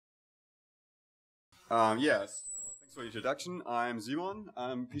Yes, thanks for the introduction. I'm Simon.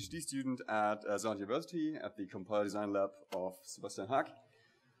 I'm a PhD student at Saarland University at the Compiler Design Lab of Sebastian.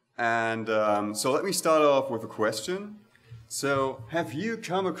 And so let me start off with a question. So have you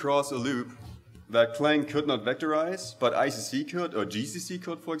come across a loop that Clang could not vectorize, but ICC could, or GCC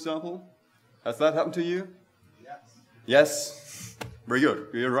could, for example? Has that happened to you? Yes. Yes? Very good.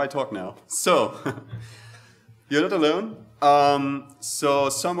 We're in the right talk now. So, you're not alone. So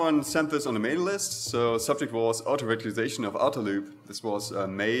someone sent this on the mailing list. So subject was auto-vectorization of outer loop. This was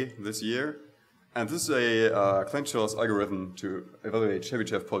May this year. And this is a Clang-Shaw's algorithm to evaluate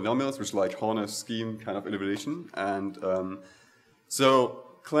Chebyshev polynomials, which is like Horner's scheme kind of innovation. And so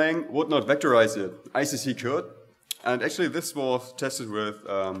Clang would not vectorize it. ICC could. And actually this was tested with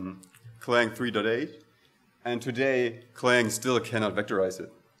Clang 3.8. And today Clang still cannot vectorize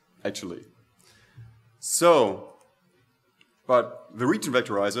it, actually. So, but the Region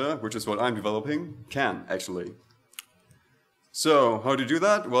Vectorizer, which is what I'm developing, can actually. So how do you do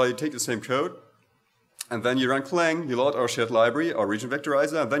that? Well, you take the same code, and then you run Clang, you load our shared library, our Region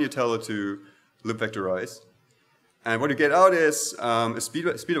Vectorizer, and then you tell it to loop vectorize. And what you get out is a speed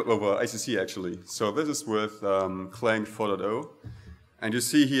up over ICC, actually. So this is with Clang 4.0. And you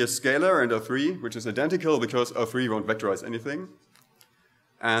see here scalar and O3, which is identical because O3 won't vectorize anything.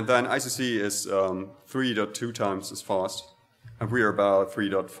 And then ICC is 3.2 times as fast. And we are about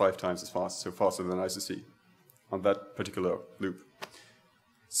 3.5 times as fast, so faster than ICC on that particular loop.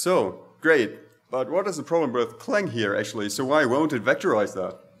 So, great. But what is the problem with Clang here, actually? So why won't it vectorize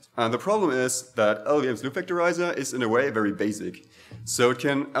that? And the problem is that LLVM's loop vectorizer is, in a way, very basic. So it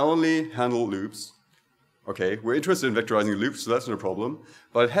can only handle loops. Okay, we're interested in vectorizing loops, so that's not a problem.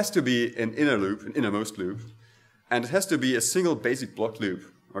 But it has to be an inner loop, an innermost loop. And it has to be a single basic block loop.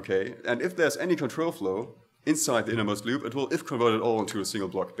 Okay, and if there's any control flow inside the innermost loop, it will if convert it all into a single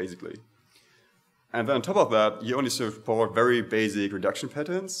block, basically. And then on top of that, you only support very basic reduction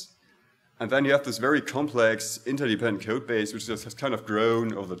patterns. And then you have this very complex interdependent code base, which just has kind of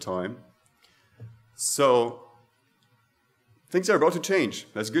grown over time. So things are about to change.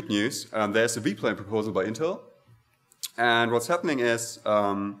 That's good news. There's a VPlan proposal by Intel. And what's happening is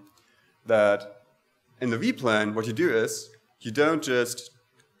that in the VPlan, what you do is you don't just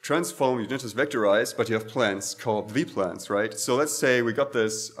transform, you don't just vectorize, but you have plans called VPlans, right? So let's say we got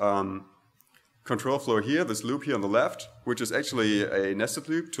this control flow here, this loop here on the left, which is actually a nested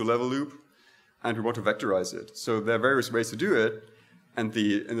loop, two-level loop, and we want to vectorize it. So there are various ways to do it, and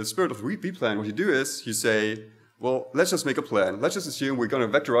in the spirit of the VPlan, what you do is you say, well, let's just make a plan. Let's just assume we're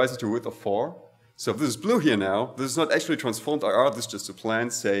going to vectorize it to a width of 4. So if this is blue here now, this is not actually transformed IR, this is just a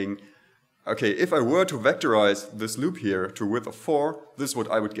plan saying, okay, if I were to vectorize this loop here to a width of 4, this is what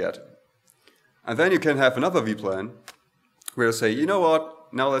I would get. And then you can have another VPlan where you say, you know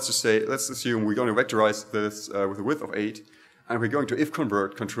what, now let's assume we're going to vectorize this with a width of 8, and we're going to if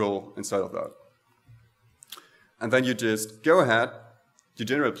convert control inside of that. And then you just go ahead, you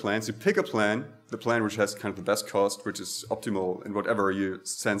generate plans, you pick a plan, the plan which has kind of the best cost, which is optimal in whatever your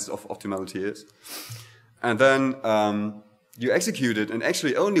sense of optimality is. And then you execute it, and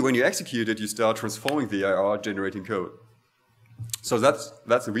actually only when you execute it, you start transforming the IR, generating code. So that's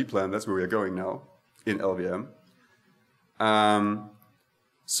the VPlan, that's where we are going now in LLVM.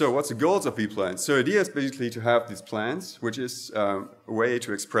 So what's the goals of VPlan? So the idea is basically to have these plans, which is a way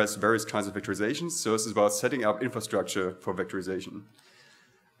to express various kinds of vectorizations. So this is about setting up infrastructure for vectorization.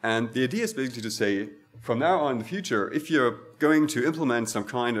 And the idea is basically to say, from now on in the future, if you're going to implement some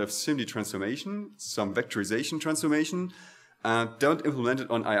kind of SIMD transformation, some vectorization transformation, don't implement it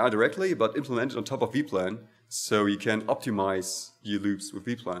on IR directly, but implement it on top of VPlan, so you can optimize your loops with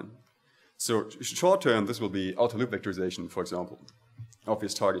VPlan. So short term, this will be outer loop vectorization, for example.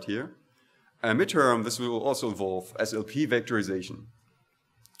 Obvious target here. Midterm, this will also involve SLP vectorization,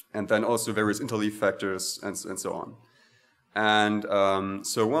 and then also various interleave factors and so on. And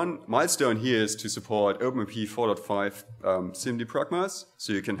so one milestone here is to support OpenMP 4.5 SIMD pragmas,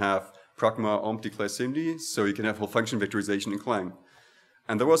 so you can have pragma omp declare SIMD, so you can have whole function vectorization in Clang.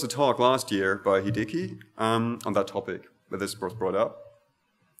 And there was a talk last year by Hideki on that topic, where this was brought up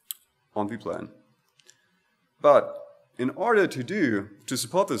on VPlan. But in order to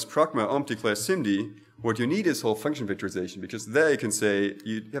support this pragma omp declare SIMD, what you need is whole function vectorization, because there you can say,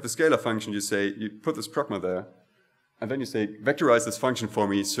 you have a scalar function, you say, you put this pragma there, and then you say, vectorize this function for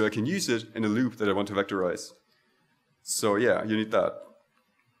me so I can use it in a loop that I want to vectorize. So yeah, you need that.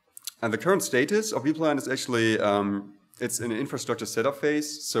 And the current status of VPlan is actually, it's in an infrastructure setup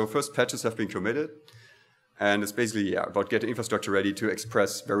phase. So first patches have been committed. And it's basically about getting infrastructure ready to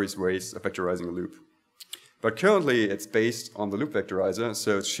express various ways of vectorizing a loop. But currently it's based on the loop vectorizer,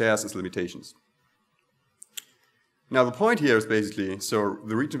 so it shares its limitations. Now the point here is basically, so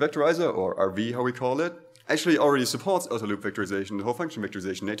the Region Vectorizer, or RV how we call it, actually already supports outer loop vectorization, the whole function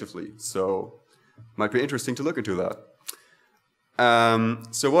vectorization natively. So might be interesting to look into that.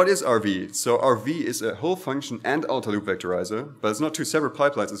 So what is RV? So RV is a whole function and outer loop vectorizer, but it's not two separate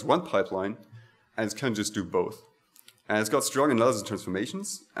pipelines, it's one pipeline, and it can just do both. And it's got strong analysis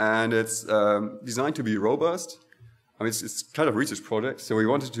transformations, and it's designed to be robust. I mean, it's kind of a research project, so we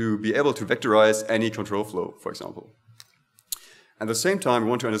wanted to be able to vectorize any control flow, for example. At the same time, we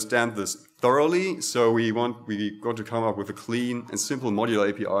want to understand this thoroughly, so we want to come up with a clean and simple modular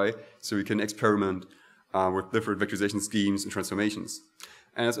API so we can experiment with different vectorization schemes and transformations.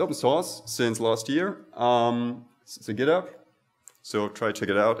 And it's open source since last year. It's a GitHub, so try to check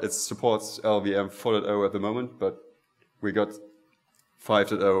it out. It supports LLVM 4.0 at the moment, but we got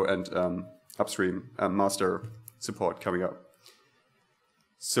 5.0 and upstream master support coming up.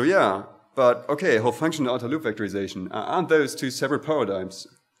 So yeah. But okay, whole function and outer loop vectorization, aren't those two separate paradigms?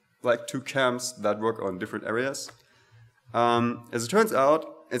 Like two camps that work on different areas? As it turns out,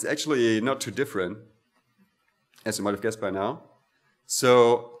 it's actually not too different, as you might have guessed by now.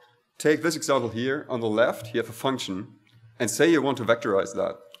 So take this example here. On the left, you have a function, and say you want to vectorize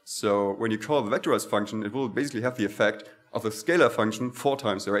that. So when you call the vectorize function, it will basically have the effect of the scalar function 4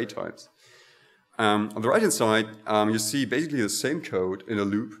 times or 8 times. On the right-hand side, you see basically the same code in a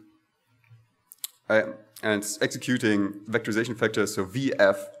loop, and it's executing vectorization factors, so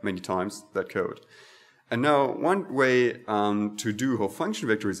VF many times, that code. And now one way to do whole function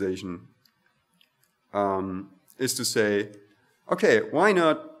vectorization is to say, okay, why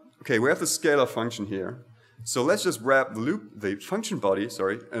not, okay, we have the scalar function here, so let's just wrap the function body,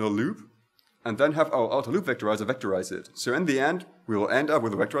 in a loop, and then have our outer loop vectorizer vectorize it. So in the end, we will end up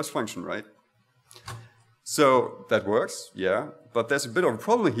with a vectorized function, right? So that works, yeah, but there's a bit of a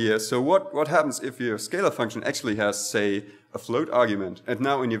problem here. So what happens if your scalar function actually has, say, a float argument, and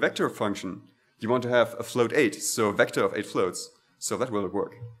now in your vector function, you want to have a float 8, so a vector of 8 floats. So that will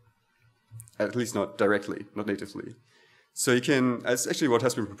work. At least not directly, not natively. So you can, that's actually what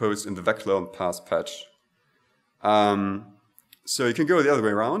has been proposed in the VPlan pass patch. So you can go the other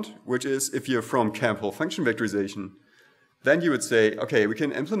way around, which is if you're from camp whole function vectorization, then you would say, okay, we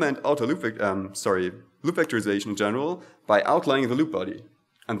can implement outer loop, loop vectorization in general by outlining the loop body.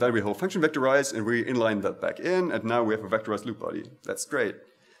 And then we whole function vectorize and we inline that back in, and now we have a vectorized loop body. That's great.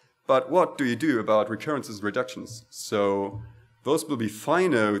 But what do you do about recurrences and reductions? So those will be phi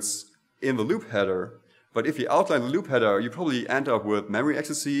nodes in the loop header, but if you outline the loop header, you probably end up with memory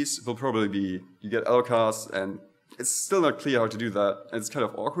accesses. It will probably be, you get LCAS, and it's still not clear how to do that. And it's kind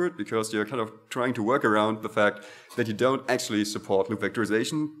of awkward because you're kind of trying to work around the fact that you don't actually support loop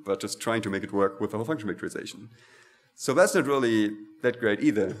vectorization, but just trying to make it work with the whole function vectorization. So that's not really that great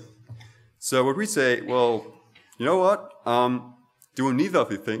either. So what we say, well, you know what? Do neither of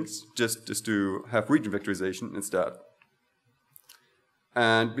these things, just to have region vectorization instead.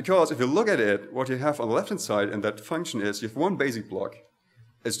 And because if you look at it, what you have on the left-hand side in that function is you have one basic block.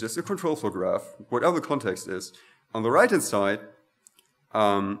 It's just a control flow graph, whatever the context is. On the right-hand side,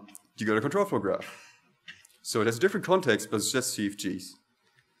 you got a control flow graph. So it has a different context, but it's just CFGs.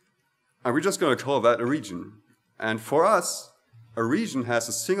 And we're just going to call that a region. And for us, a region has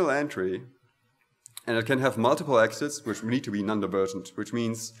a single entry, and it can have multiple exits, which need to be non-divergent, which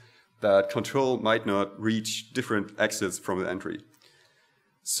means that control might not reach different exits from the entry.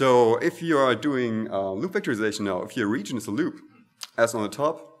 So if you are doing loop vectorization now, if your region is a loop, as on the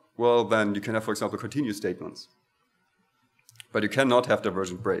top, well, then you can have, for example, continuous statements. But you cannot have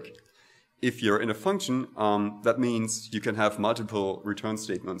divergent break. If you're in a function, that means you can have multiple return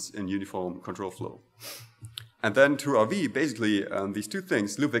statements in uniform control flow. And then to RV, basically, these two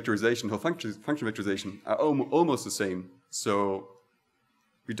things, loop vectorization, whole function vectorization, are almost the same. So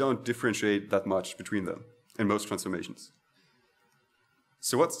we don't differentiate that much between them in most transformations.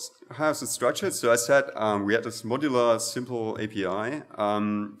 So how's it structured? So I said we had this modular, simple API.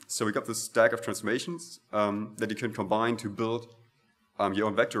 So we got this stack of transformations that you can combine to build your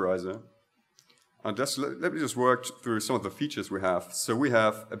own vectorizer. Let me just work through some of the features we have. So we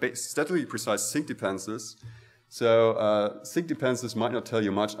have statically precise sync dependencies. So sync dependencies might not tell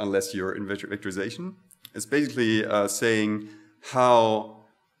you much unless you're in vectorization. It's basically saying how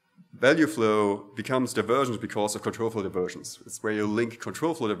value flow becomes divergent because of control flow diversions. It's where you link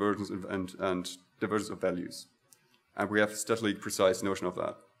control flow diversions and divergence of values. And we have a statically precise notion of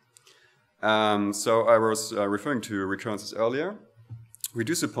that. So I was referring to recurrences earlier. We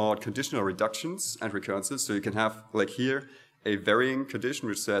do support conditional reductions and recurrences. So you can have, like here, a varying condition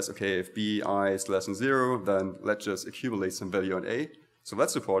which says, okay, if bi is less than 0, then let's just accumulate some value on a. So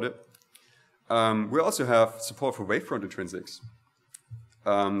that's supported. We also have support for wavefront intrinsics.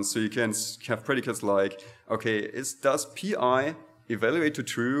 So you can have predicates like, okay, does PI evaluate to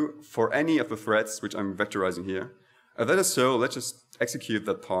true for any of the threads which I'm vectorizing here? If that is so, let's just execute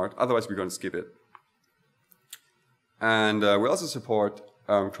that part, otherwise we're going to skip it. And we also support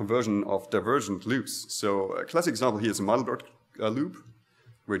conversion of divergent loops. So a classic example here is a Mandelbrot loop,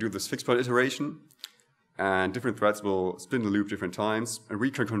 where we do this fixed point iteration, and different threads will spin the loop different times, and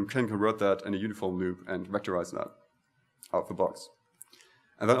we can convert that in a uniform loop and vectorize that out of the box.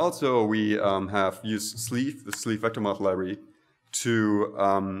 And then also we have used sleeve, the sleeve vector math library, to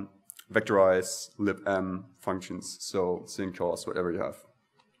vectorize LLVM functions, so sin, cos, whatever you have.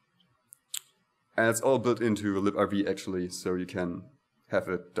 And it's all built into LibRV actually, so you can have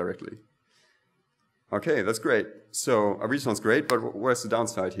it directly. Okay, that's great. So RV sounds great, but where's the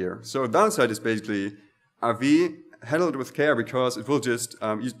downside here? So the downside is basically RV handled with care, because it will just,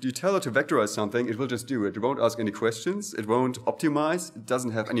 you tell it to vectorize something, it will just do it. It won't ask any questions, it won't optimize, it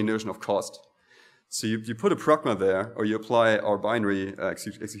doesn't have any notion of cost. So you put a progma there, or you apply our binary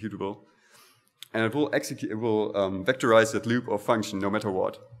executable, and it will vectorize that loop or function no matter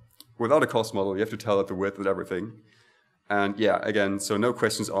what. Without a cost model, you have to tell it the width and everything. And yeah, again, so no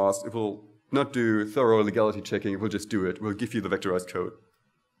questions asked. It will not do thorough legality checking, it will just do it. It will give you the vectorized code.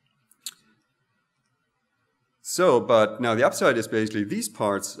 So, but now the upside is basically these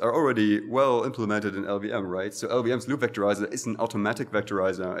parts are already well implemented in LLVM, right? So LLVM's loop vectorizer is an automatic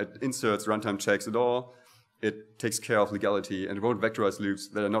vectorizer. It inserts runtime checks at all. It takes care of legality, and it won't vectorize loops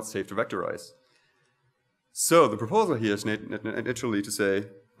that are not safe to vectorize. So the proposal here is naturally to say,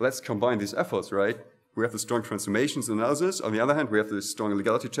 let's combine these efforts, right? We have the strong transformations analysis. On the other hand, we have the strong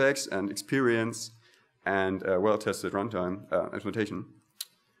legality checks and experience and well-tested runtime implementation.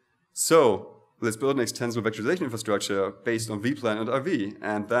 So let's build an extensible vectorization infrastructure based on VPlan and RV.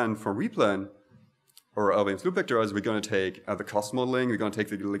 And then from VPlan, or LLVM's loop vectorizer, we're going to take the cost modeling, we're going to take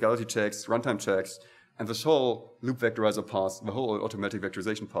the legality checks, runtime checks, and this whole loop vectorizer part, the whole automatic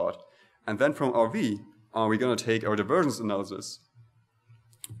vectorization part. And then from RV, we're going to take our divergence analysis.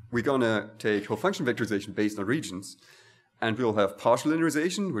 We're going to take whole function vectorization based on regions. And we'll have partial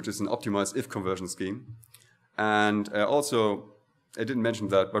linearization, which is an optimized if conversion scheme. And also, I didn't mention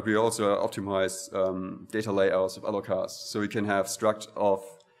that, but we also optimize data layouts of allocars. So we can have struct of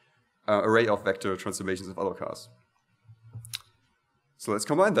array of vector transformations of allocars. So let's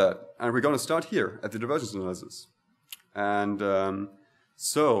combine that. And we're going to start here at the divergence analysis. And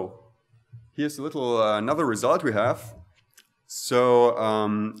so here's a little another result we have.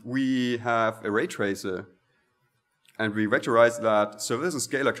 So we have a ray tracer, and we vectorize that. So this is a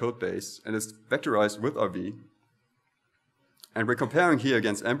scalar code base, and it's vectorized with RV. And we're comparing here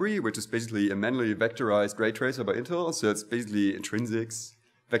against Embry, which is basically a manually vectorized ray tracer by Intel. So it's basically intrinsics,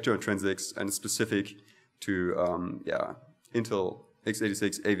 vector intrinsics, and it's specific to Intel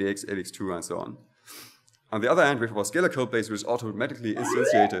x86, AVX, AVX2, and so on. On the other hand, we have our scalar code base, which is automatically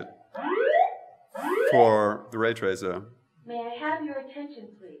instantiated for the ray tracer. May I have your attention,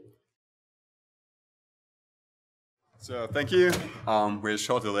 please? So thank you. With a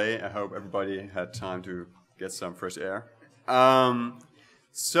short delay, I hope everybody had time to get some fresh air.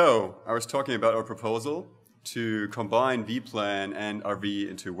 So I was talking about our proposal to combine VPlan and RV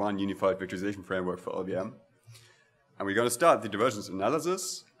into one unified vectorization framework for LLVM. And we're going to start the divergence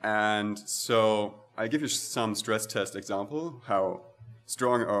analysis. And so I give you some stress test example, how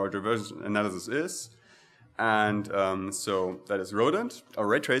strong our divergence analysis is. And so that is Rodent, our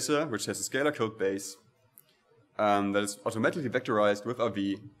ray tracer, which has a scalar code base that is automatically vectorized with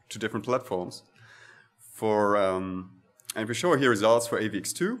RV to different platforms. And we show here results for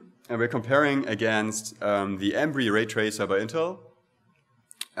AVX2, and we're comparing against the Embry ray tracer by Intel,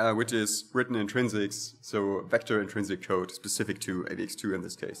 which is written in intrinsics, so vector intrinsic code specific to AVX2 in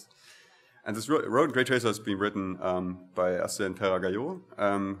this case. And this Rodent ray tracer has been written by Arsène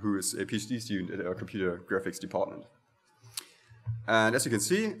Peragaillot, who is a PhD student at our computer graphics department. And as you can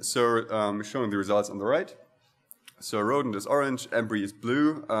see, so showing the results on the right. So Rodent is orange, Embry is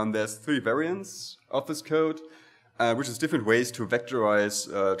blue. There's 3 variants of this code, which is different ways to vectorize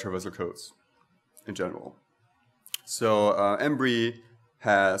traversal codes in general. So Embry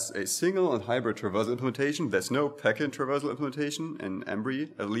has a single and hybrid traversal implementation. There's no packet traversal implementation in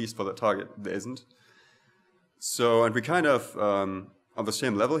Embry, at least for the target, there isn't. So, and we kind of on the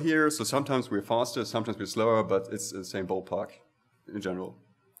same level here, so sometimes we're faster, sometimes we're slower, but it's the same ballpark in general.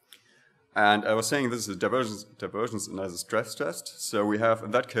 And I was saying this is a divergence analysis stress test. So we have in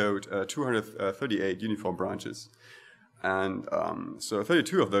that code 238 uniform branches. And so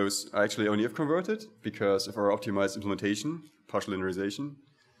 32 of those are actually only if converted because of our optimized implementation, partial linearization.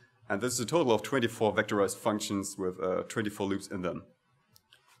 And this is a total of 24 vectorized functions with 24 loops in them.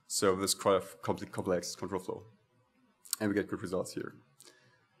 So this is quite a complex control flow. And we get good results here.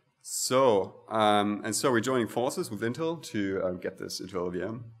 So, so we're joining forces with Intel to get this into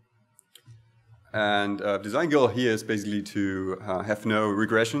LLVM. And design goal here is basically to have no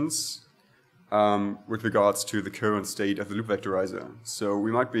regressions with regards to the current state of the loop vectorizer. So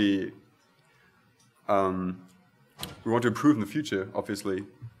we might be, we want to improve in the future, obviously,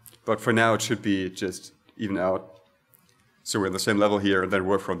 but for now it should be just even out. So we're on the same level here and then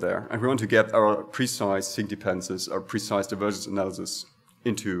work from there. And we want to get our precise sync dependencies, our precise divergence analysis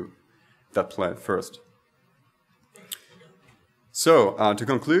into that plan first. So to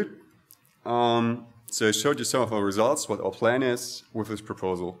conclude, so I showed you some of our results, what our plan is with this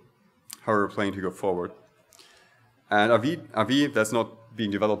proposal, how we're planning to go forward. And RV, that's not being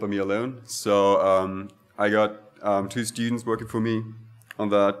developed by me alone. So I got 2 students working for me on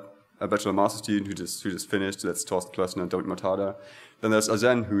that, a bachelor and master student who just finished. That's Torsten Klössner and Dominic Matada. Then there's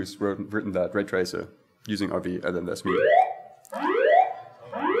Azen, who's written that ray tracer using RV, and then there's me.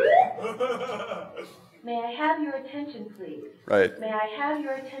 May I have your attention, please? Right. May I have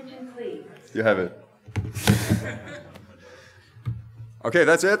your attention, please? You have it. Okay,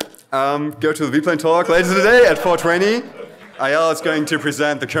 that's it. Go to the VPlan talk later today at 4:20. Ayala is going to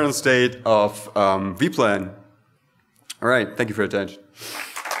present the current state of VPlan. All right, thank you for your attention.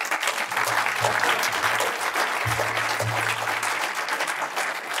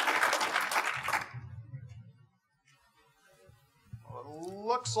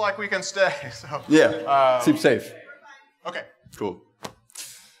 Looks like we can stay. So, yeah, seems safe. Okay. Cool.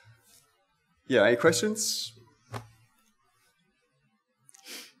 Yeah, any questions?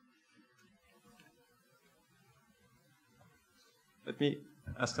 Let me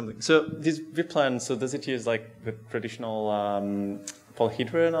ask something. So this VPlan, so does it use like the traditional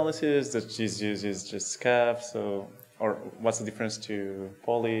polyhedra analysis that uses just scaff? So, or what's the difference to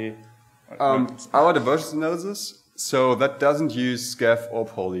poly? Our divergence analysis. So that doesn't use scaff or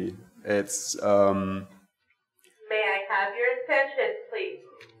poly. It's May I have your attention, please?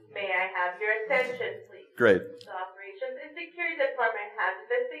 May I have your attention, please? great. The Operations and Security Department has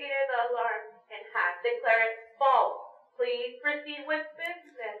investigated the alarm and has declared false. Please proceed with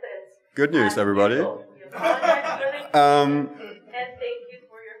businesses. Good news, everybody. We apologize for the and thank you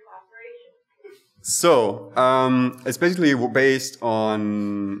for your cooperation. So, it's basically based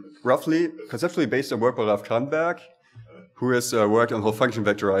on, conceptually based on work by Ralf Kranberg, who has worked on whole function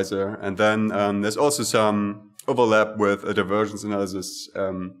vectorizer. And then there's also some overlap with a divergence analysis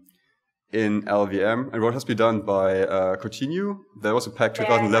in LLVM. And what has been done by Coutinho, there was a PAC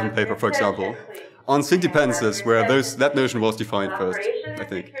 2011 paper, for example, on sync dependencies, where that notion was defined first, I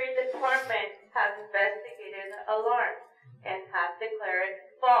think. The Security Department has investigated the alarm and has declared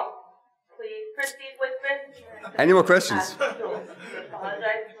false. Please proceed with business. Any more questions? We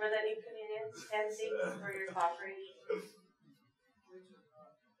apologize for the inconvenience and thank you for your cooperation.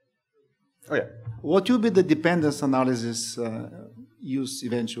 Oh yeah. What will be the dependence analysis used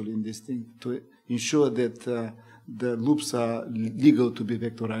eventually in this thing to ensure that the loops are legal to be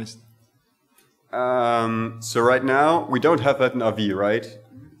vectorized? So right now, we don't have that in RV, right?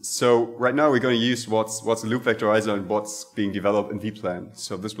 So right now, we're going to use what's a loop vectorizer and what's being developed in VPlan.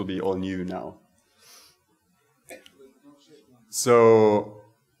 So this will be all new now. So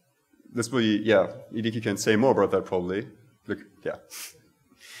this will be, yeah, Idiki can say more about that probably. Look, yeah.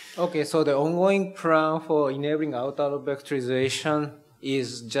 Okay, so the ongoing plan for enabling outer loop vectorization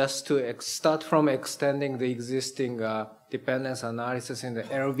is just to start from extending the existing dependence analysis in the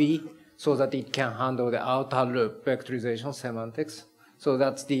LV so that it can handle the outer loop vectorization semantics. So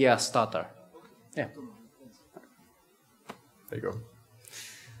that's the starter. Yeah. There you go.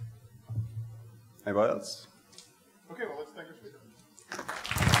 Anybody else?